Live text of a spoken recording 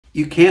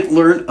You can't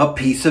learn a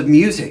piece of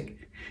music.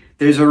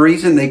 There's a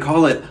reason they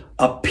call it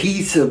a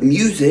piece of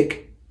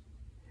music.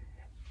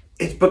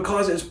 It's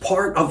because it's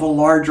part of a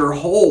larger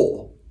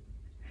whole.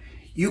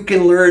 You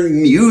can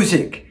learn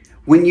music.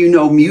 When you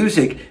know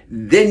music,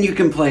 then you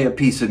can play a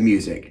piece of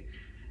music.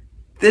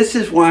 This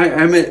is why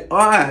I'm at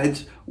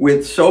odds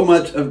with so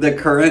much of the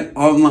current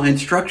online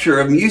structure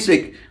of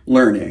music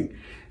learning.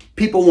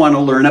 People want to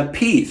learn a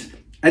piece.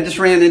 I just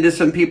ran into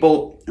some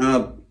people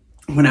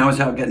when I was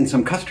out getting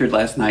some custard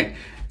last night.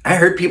 I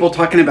heard people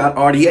talking about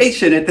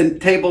audiation at the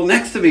table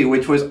next to me,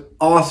 which was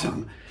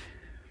awesome.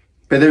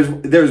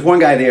 But there's one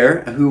guy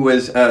there who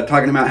was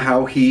talking about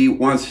how he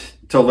wants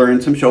to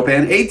learn some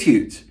Chopin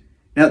etudes.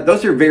 Now,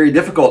 those are very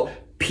difficult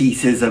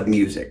pieces of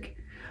music,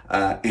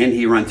 and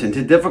he runs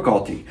into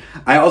difficulty.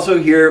 I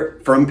also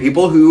hear from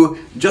people who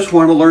just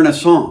want to learn a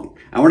song.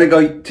 I want to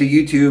go to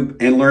YouTube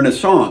and learn a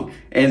song,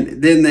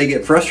 and then they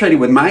get frustrated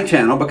with my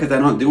channel because I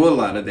don't do a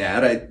lot of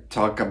that. I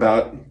talk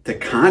about the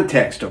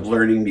context of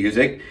learning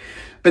music.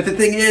 But the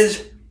thing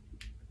is,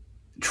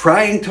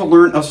 trying to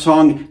learn a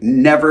song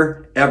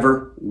never,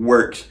 ever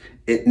works.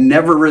 It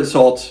never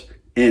results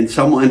in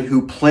someone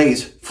who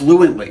plays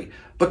fluently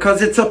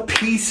because it's a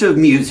piece of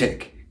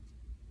music.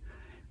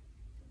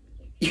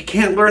 You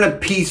can't learn a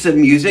piece of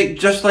music,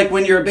 just like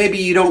when you're a baby,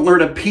 you don't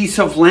learn a piece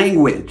of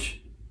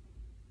language.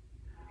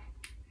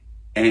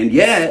 And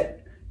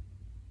yet,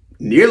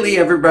 nearly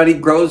everybody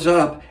grows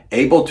up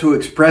able to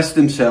express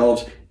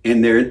themselves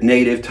in their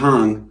native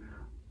tongue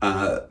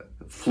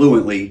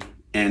fluently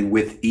and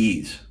with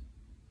ease.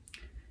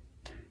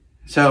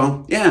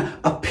 So, yeah,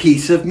 a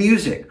piece of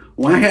music.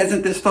 Why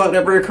hasn't this thought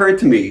ever occurred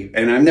to me?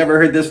 And I've never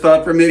heard this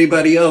thought from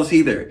anybody else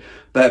either.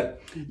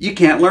 But you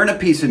can't learn a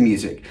piece of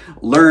music.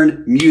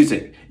 Learn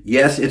music.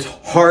 Yes, it's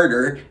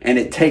harder and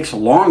it takes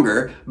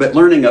longer, but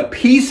learning a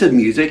piece of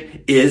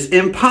music is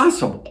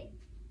impossible.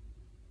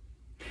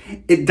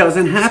 It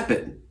doesn't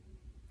happen.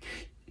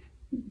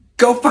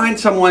 Go find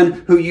someone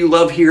who you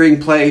love hearing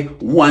play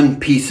one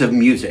piece of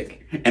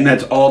music, and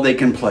that's all they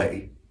can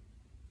play.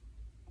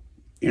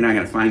 You're not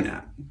going to find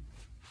that.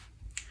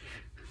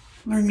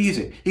 Learn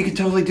music. You can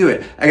totally do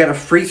it. I got a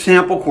free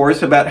sample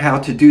course about how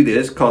to do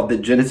this called the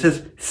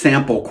Genesis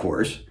Sample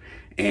Course.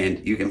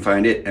 And you can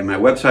find it at my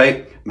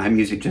website,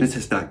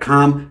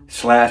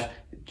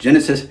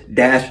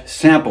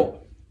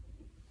 mymusicgenesis.com/Genesis-sample.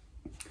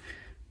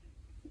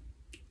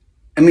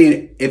 I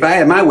mean, if I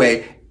had my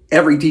way,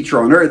 every teacher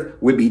on earth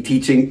would be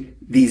teaching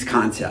these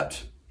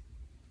concepts.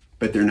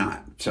 But they're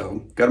not.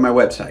 So go to my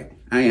website.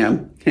 I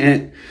am.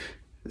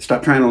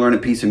 Stop trying to learn a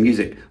piece of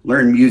music.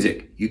 Learn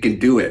music. You can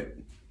do it.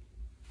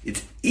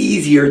 It's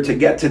easier to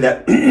get to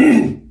that.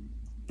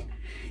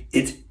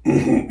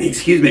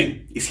 Excuse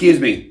me.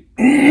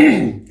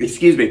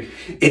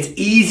 It's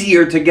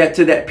easier to get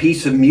to that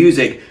piece of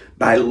music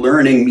by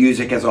learning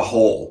music as a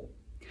whole.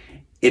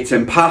 It's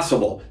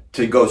impossible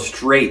to go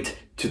straight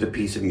to the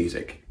piece of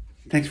music.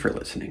 Thanks for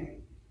listening.